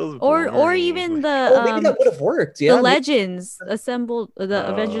 this show's or boring. even Like, the Oh, maybe that would have worked. Yeah, the maybe- Legends assembled the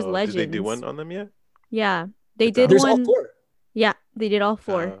Avengers oh, Legends. Did they do one on them yet? Yeah, they It's did out. There's one. all four. Yeah, they did all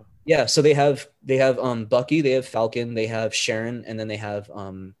four. Oh, Yeah, so they have Bucky, they have Falcon, they have Sharon, and then they have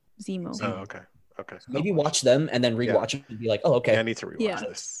Zemo. oh, okay. Okay. maybe I'll watch watch them and then Yeah. rewatch them and be like, oh, it. okay. Yeah, I need to rewatch Yeah.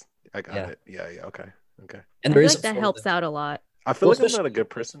 this. I got Yeah. it. Yeah, yeah. Okay. Okay. And I there feel is like that four helps of them. out a lot. I feel Well, like I'm not especially- a good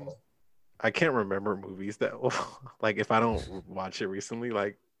person. I can't remember movies that like if I don't watch it recently,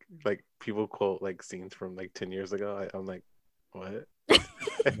 like people quote like scenes from like 10 years ago. I'm like, what?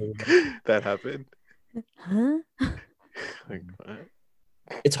 That happened? Huh? Like what?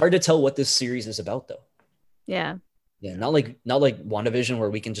 It's hard to tell what this series is about, though. Yeah. Yeah, not like WandaVision where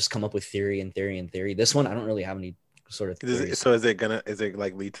we can just come up with theory and theory and theory. This one, I don't really have any sort of theories. So is it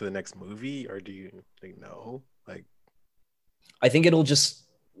like lead to the next movie, or do you like know? Like, I think it'll just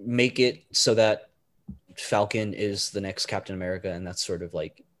make it so that Falcon is the next Captain America, and that's sort of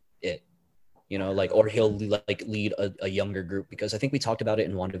like it, you know, like, or he'll like lead a younger group, because I think we talked about it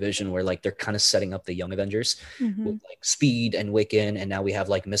in WandaVision where like they're kind of setting up the young Avengers Mhm. with like Speed and Wiccan, and now we have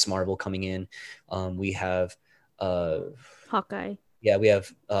like Miss Marvel coming in. We have Hawkeye. yeah, we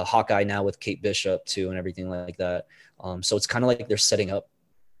have Hawkeye now with Kate Bishop too, and everything like that. So it's kind of like they're setting up.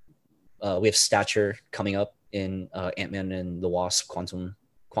 We have Stature coming up in Ant-Man and the Wasp: Quantum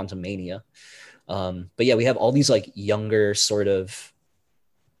Mania. But yeah, we have all these like younger sort of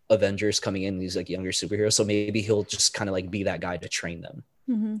Avengers coming in, these like younger superheroes. So maybe he'll just kind of like be that guy to train them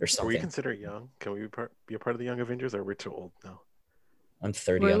Mhm. or are we something. considered young? Can we be a part of the Young Avengers, or we're too old now? I'm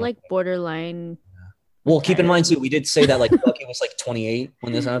 30. I We're don't- like borderline. well, keep in mind too, we did say that like Bucky was like 28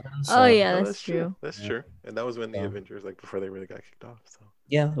 when this happened. So, Oh yeah, Oh, that's true. That's Yeah. true. And that was when the So- Avengers, like before they really got kicked off. So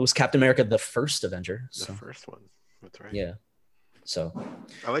yeah, it was Captain America, the first Avenger. the So first one. That's right. yeah, so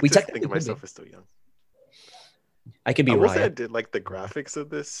I like We to technically think of could be. myself as still young. I could be I will say I right. did like the graphics of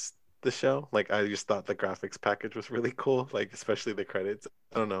the show. Like I just thought the graphics package was really cool. Like especially the credits.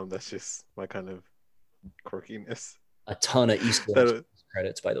 I don't know. That's just my kind of quirkiness. A ton of Easter That eggs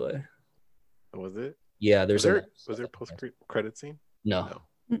credits, by the way. was it. Yeah, Was there's there post credit scene? no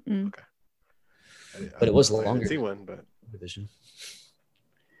Mm-mm. But it was I didn't longer. see one, but division.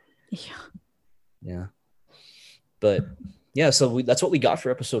 Yeah. Yeah, but yeah, so that's what we got for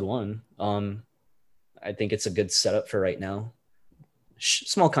episode 1. I think it's a good setup for right now.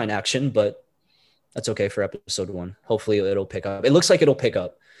 Small kind action, but that's okay for episode 1. Hopefully it'll pick up. It looks like it'll pick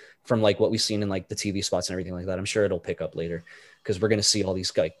up from like what we've seen in like the TV spots and everything like that. I'm sure it'll pick up later because we're gonna see all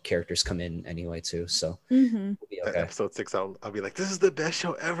these characters come in anyway too. So Mhm. we'll be at okay. episode 6, I'll be like, this is the best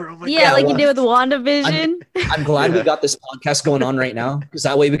show ever. Oh my Yeah, god! like you well, did with WandaVision. I'm glad we Yeah. got this podcast going on right now because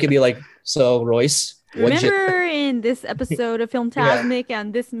that way we could be like, so Royce, what'd you- Remember in this episode of Filmtasmic,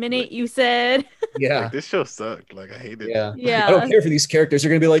 and this minute you said, yeah, Like, this show sucked. Like I hated it. yeah. yeah, I don't care for these characters. They're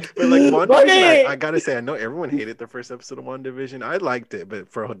gonna be like, But like WandaVision, Bucky! I gotta say, I know everyone hated the first episode of WandaVision. I liked it, but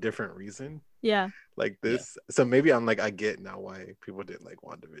for a different reason. yeah. Like this, so maybe I'm like, I get now why people didn't like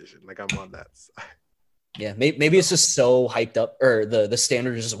WandaVision. Like I'm on that side. yeah, maybe it's just so hyped up, or the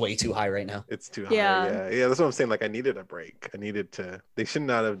standard is just way too high right now. It's too high. Yeah. Yeah. That's what I'm saying. Like I needed a break. I needed to. They should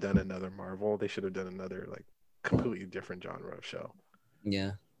not have done another Marvel. They should have done another like completely different genre of show.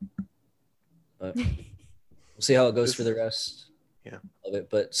 Yeah, but we'll see how it goes for the rest. Yeah. Of it.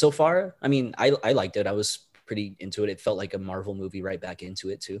 But so far, I mean, I liked it. I was pretty into it. It felt like a Marvel movie right back into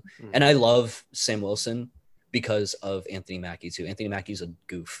it too. Mhm. And I love Sam Wilson because of Anthony Mackie too. Anthony Mackie's a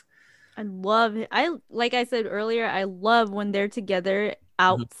goof. I love it. Like I said earlier, I love when they're together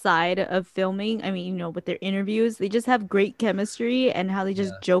outside of filming. I mean, you know, with their interviews, they just have great chemistry and how they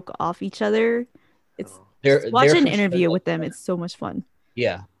just Yeah. joke off each other. It's Oh. watch They're an considered, interview like, with them. It's so much fun.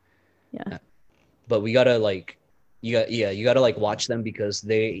 Yeah. Yeah. But we gotta like you gotta like watch them because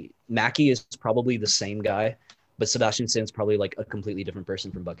Mackie is probably the same guy, but Sebastian Stan's probably like a completely different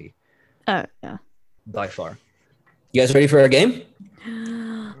person from Bucky Oh yeah. by far. You guys ready for our game?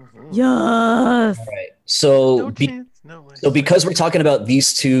 Mhm. Yes. All right. So No chance. No way. because we're talking about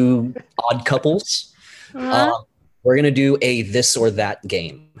these two odd couples, Uh-huh. We're gonna do a this or that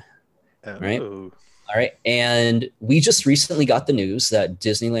game. Right. Oh, All right. And we just recently got the news that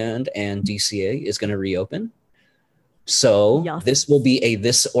Disneyland and DCA is going to reopen. So Yes. this will be a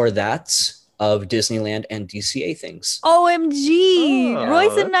this or that of Disneyland and DCA things. OMG. Oh,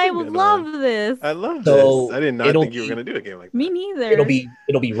 Royce and that's I a would good love one. this. I love So this. I did not it'll think you were be- gonna do a game like that. Me neither. It'll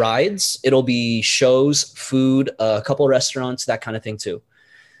be rides, it'll be shows, food, a couple restaurants, that kind of thing too.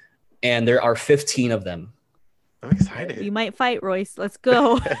 And there are 15 of them. I'm excited. You might fight, Royce. Let's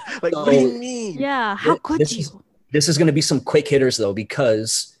go. Like, what do you mean? Yeah. How could This you? This is going to be some quick hitters though,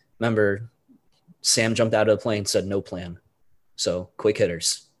 because remember, Sam jumped out of the plane and said no plan. So quick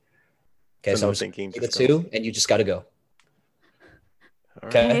hitters. Okay, so no I'm just thinking. the Just go. two, and you just got to go. All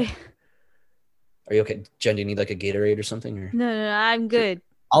Okay. right. Okay. Are you okay, Jen? Do you need like a Gatorade or something? Or No, I'm good.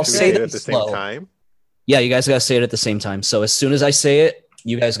 I'll Should we say do it that at the slow. same time. Yeah, you guys got to say it at the same time. So as soon as I say it,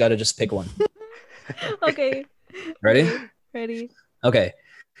 you guys got to just pick one. Okay. Ready? Ready. Okay.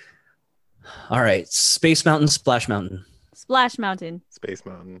 All right. Space Mountain, Splash Mountain, Splash Mountain. Space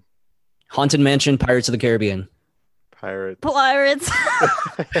Mountain, Haunted Mansion, Pirates of the Caribbean. Pirates. Pirates.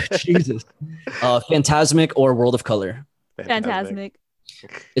 Jesus. Phantasmic or World of Color. Fantastic.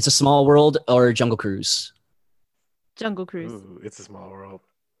 It's a Small World or Jungle Cruise. Jungle Cruise. Ooh, it's a small world.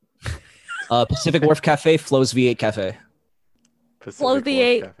 Pacific Wharf Cafe, Flo's V8 Cafe. Pacific Flow Wharf the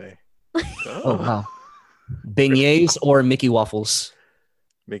 8. Cafe. Oh, wow. Beignets or Mickey Waffles.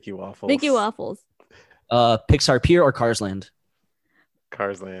 Mickey Waffles. Mickey Waffles. Pixar Pier or Cars Land.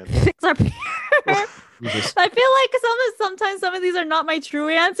 Cars Land. Pixar Pier. Jesus. I feel like sometimes some of these are not my true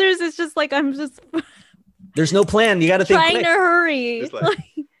answers. It's just like I'm just There's no plan. You got to think trying quick. to hurry. Just like-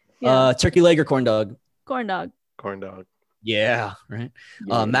 Yeah. Turkey leg or corn dog. Corn dog. Corn dog. Yeah, right.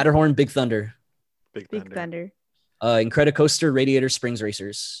 Matterhorn, Big Thunder. Big Big Thunder. Thunder. Incredicoaster, Radiator Springs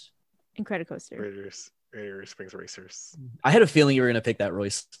Racers. Incredicoaster. Raider Springs Racers. I had a feeling you were gonna pick that,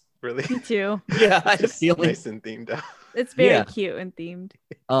 Royce. Really? Me too. Yeah, I had a Just feeling. nice and themed out. It's very Yeah. cute and themed.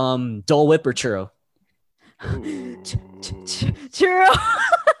 Dole Whip or churro. Ooh. Churro.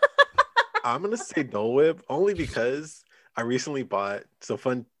 I'm gonna say Dole Whip only because I recently bought. So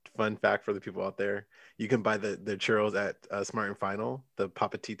fun fact for the people out there: you can buy the churros at Smart and Final, the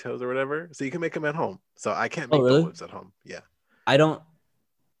Papatitos or whatever. So you can make them at home. So I can't make really? Dole Whips at home. Yeah. I don't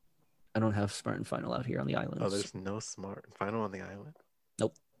have Smart and Final out here on the islands. Oh, there's no Smart and Final on the island.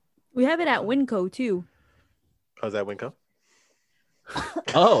 We have it at Winco too. Oh, is that Winco?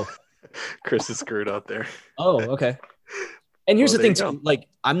 Oh, Chris is screwed out there. oh, okay. And here's Well, the there thing you too, go. like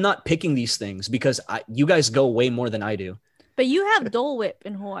I'm not picking these things because you guys go way more than I do. But you have Dole Whip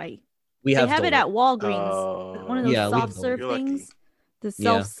in Hawaii. We They have, have Dole it Whip, at Walgreens. Oh, One of those Yeah, we have soft Dole serve You're lucky. things. The Yeah.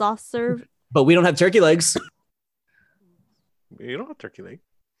 self soft serve. but we don't have turkey legs. You don't have turkey leg.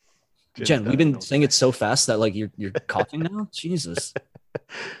 Jen, we've been saying it so fast that like you're coughing now. Jesus.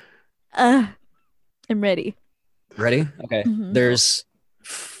 I'm ready. Ready? Okay. Mhm. There's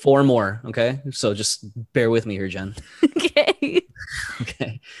 4 more. Okay. So just bear with me here, Jen. Okay.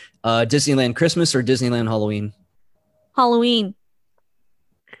 Okay. Disneyland Christmas or Disneyland Halloween? Halloween.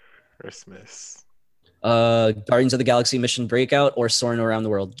 Christmas. Guardians of the Galaxy Mission Breakout or Soaring Around the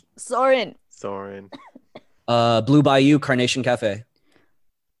World? Soren. Soren. Blue Bayou, Carnation Cafe.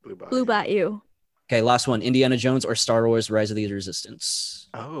 Blue Bayou. Okay, last one. Indiana Jones or Star Wars Rise of the Resistance?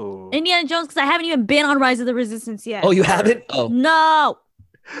 Oh. Indiana Jones, because I haven't even been on Rise of the Resistance yet. Oh, you haven't? Oh. No.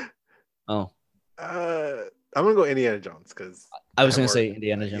 Oh. I'm gonna go Indiana Jones because I was going to say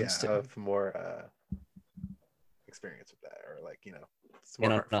Indiana Jones I too. have more experience with that, or like it's more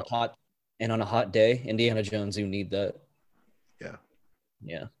And on, a heartfelt. on a hot day, Indiana Jones, you need that. Yeah.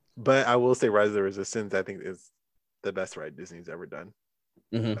 Yeah. But I will say Rise of the Resistance, I think, is the best ride Disney's ever done.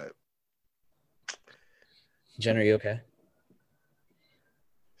 Mhm. But Jen, are you okay?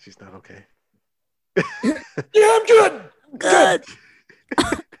 she's not okay. Yeah, I'm good. Good.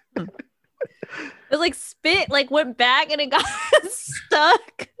 It was like spit, like went back and it got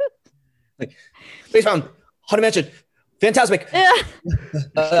stuck. Space Mountain, Haunted Mansion, Fantasmic, Yeah.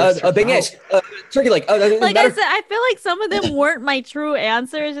 Beignets, Turkey Lake. Like I said, I feel like some of them weren't my true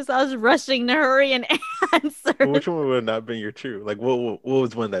answers. Just I was rushing to hurry and answer. But which one would have not been your true? Like, what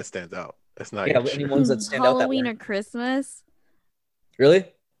was one that stands out? That's not Yeah, your any true. ones that stand out that Halloween or weren't. Christmas? Really?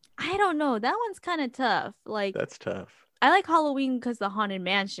 I don't know. That one's kind of tough. Like That's tough. I like Halloween because the haunted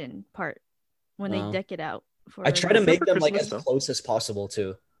mansion part when Oh. they deck it out. For I try to Except make for them like Christmas, as though. close as possible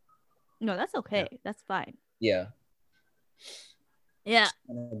too. No, that's okay. That's fine. Yeah. Yeah,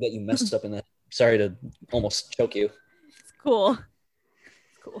 I'm gonna get you messed up in that. Sorry to almost choke you. it's cool.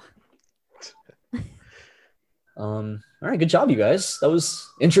 It's cool. All right, good job, you guys. That was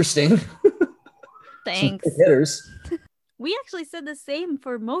interesting. Thanks. Hitters. We actually said the same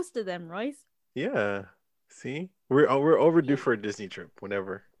for most of them, Royce. Yeah. See, we're overdue for a Disney trip.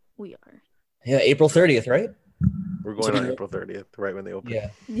 Whenever We are. Yeah, April 30th, right? we're going on April 30th, right when they open. Yeah.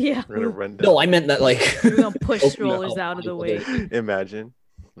 Yeah. We're gonna run down. No, I meant that like We're gonna push open strollers up out of the April way. 30th. Imagine,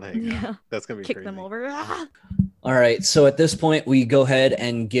 like, Yeah. that's gonna be Kick crazy. them over. Ah! All right. So at this point, we go ahead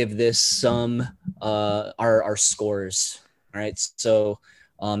and give this some our scores. All right. So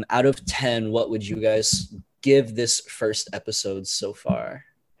out of 10, what would you guys give this first episode so far?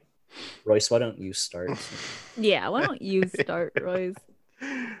 Royce, why don't you start? Yeah, why don't you start, Royce?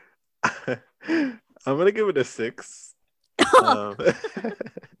 I'm gonna give it a 6. It's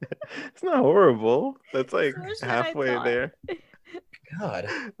not horrible. That's like Worse than I halfway thought. there. God.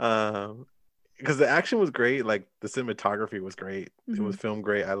 Because the action was great, like the cinematography was great. It Mm-hmm. was filmed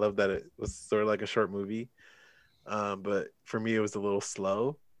great. I love that it was sort of like a short movie. But for me, it was a little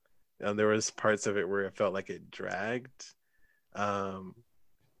slow. There was parts of it where it felt like it dragged.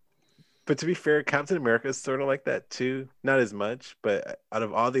 But to be fair, Captain America is sort of like that too. Not as much, but out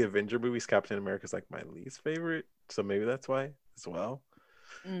of all the Avenger movies, Captain America is like my least favorite. So maybe that's why as well.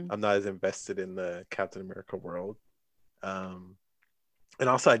 I'm not as invested in the Captain America world. And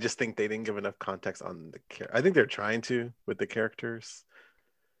also, I just think they didn't give enough context on the I think they're trying to with the characters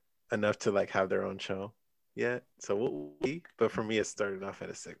enough to like have their own show yet. So we'll see. But for me, it started off at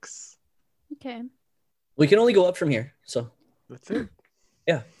a 6. Okay. We can only go up from here. So That's it.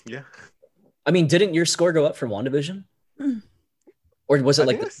 Yeah. Yeah. I mean, didn't your score go up from WandaVision? Or was it I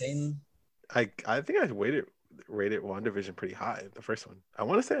like think the same? I think I rated WandaVision pretty high, the first one. I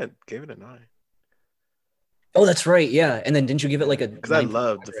want to say I gave it a 9. Oh, that's right. Yeah. And then didn't you give it like a because I 9.5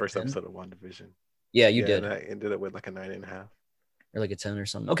 loved the or a first 10? episode of WandaVision. Yeah, you did. And I ended up with like a 9.5. Or like a 10 or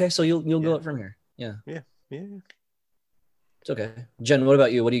something. Okay, so you'll go Yeah. up from here. Yeah. Yeah. It's okay. Jen, what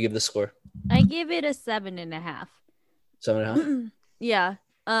about you? What do you give the score? I give it a 7.5. 7.5? Yeah.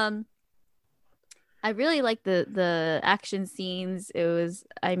 I really like the action scenes. It was,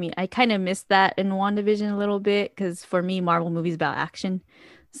 I mean, I kind of missed that in WandaVision a little bit because for me, Marvel movies about action.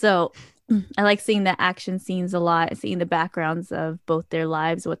 So I like seeing the action scenes a lot, seeing the backgrounds of both their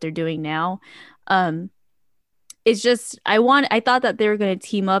lives, what they're doing now. It's just I thought that they were going to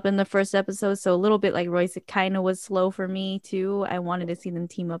team up in the first episode, so a little bit like Royce, it kind of was slow for me too. I wanted to see them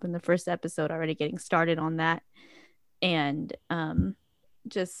team up in the first episode, already getting started on that, and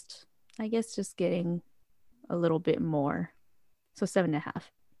just I guess just getting a little bit more. So 7.5.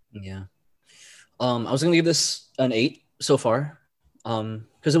 Yeah. I was gonna give this an 8 so far.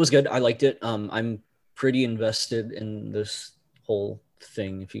 Because it was good. I liked it. I'm pretty invested in this whole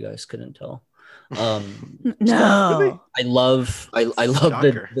thing, if you guys couldn't tell. No. Really? I love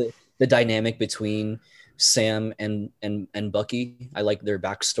Shocker. the dynamic between Sam and Bucky. I like their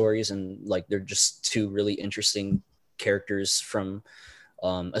backstories, and like they're just two really interesting characters from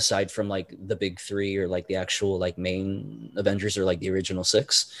aside from like the big three or like the actual like main Avengers or like the original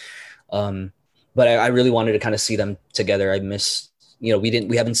six. But I really wanted to kind of see them together. I miss, we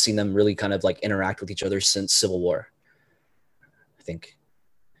haven't seen them really kind of like interact with each other since Civil War, I think.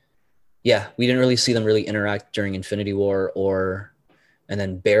 Yeah, we didn't really see them really interact during Infinity War and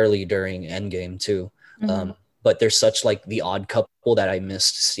then barely during Endgame too. Mhm. But they're such like the odd couple that I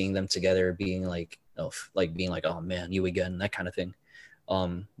missed seeing them together, being like, oh man, you again, that kind of thing.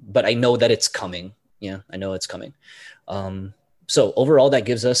 But I know that it's coming. Yeah, I know it's coming. So overall, that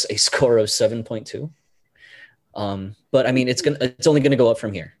gives us a score of 7.2. But I mean, it's only gonna go up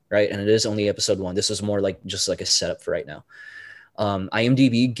from here, right? And it is only episode 1. This is more like just like a setup for right now.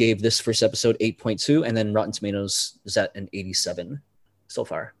 IMDb gave this first episode 8.2, and then Rotten Tomatoes is at an 87 so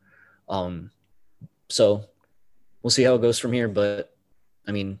far. So we'll see how it goes from here. But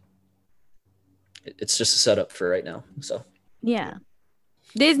I mean, it's just a setup for right now. So Yeah.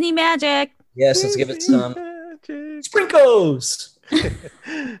 Disney magic. yes, let's give it some Magic. sprinkles.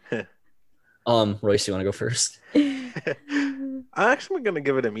 Royce, you want to go first? I'm actually gonna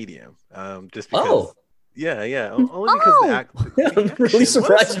give it a medium. Just because. Oh, Yeah. Only because Oh! the act. I'm really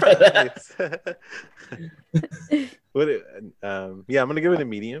surprised by that. Yeah, I'm gonna give it a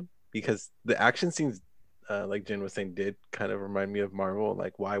medium because the action scenes, like Jen was saying, did kind of remind me of Marvel,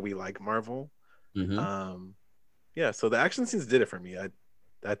 like why we like Marvel. Mhm. Yeah, so the action scenes did it for me.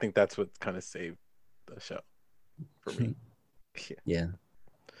 I think that's what kind of saved the show for me. Yeah.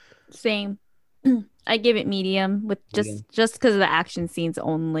 Same. I give it medium with Medium. just because of the action scenes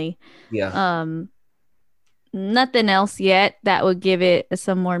only. Yeah. Nothing else yet that would give it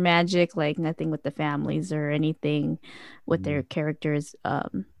some more magic, like nothing with the families or anything with their characters,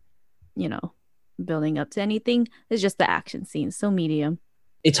 building up to anything. It's just the action scenes. So medium.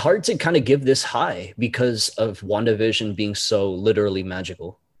 it's hard to kind of give this high because of WandaVision being so literally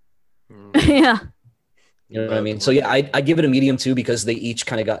magical. Yeah. You know what I mean? So yeah, I give it a medium too because they each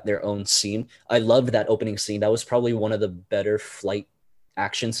kind of got their own scene. I loved that opening scene. That was probably one of the better flight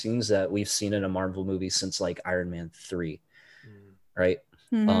action scenes that we've seen in a Marvel movie since like Iron Man 3, right?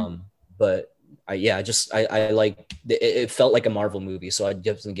 Mhm. But I like it felt like a Marvel movie, so I'd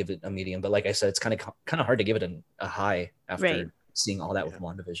definitely give it a medium. But like I said, it's kind of hard to give it a high after Right. seeing all that with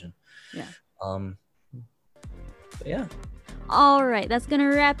WandaVision. Yeah. But yeah. All right, that's going to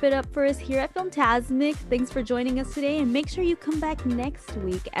wrap it up for us here at Filmtasmic. Thanks for joining us today, and make sure you come back next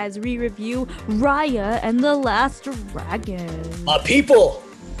week as we review Raya and the Last Dragon. People!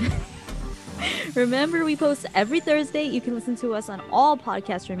 Remember, we post every Thursday. You can listen to us on all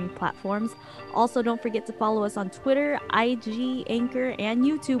podcast streaming platforms. Also, don't forget to follow us on Twitter, IG, Anchor, and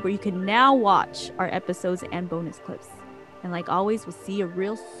YouTube, where you can now watch our episodes and bonus clips. And like always, we'll see you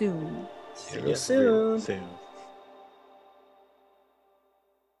real soon. See you soon. Soon.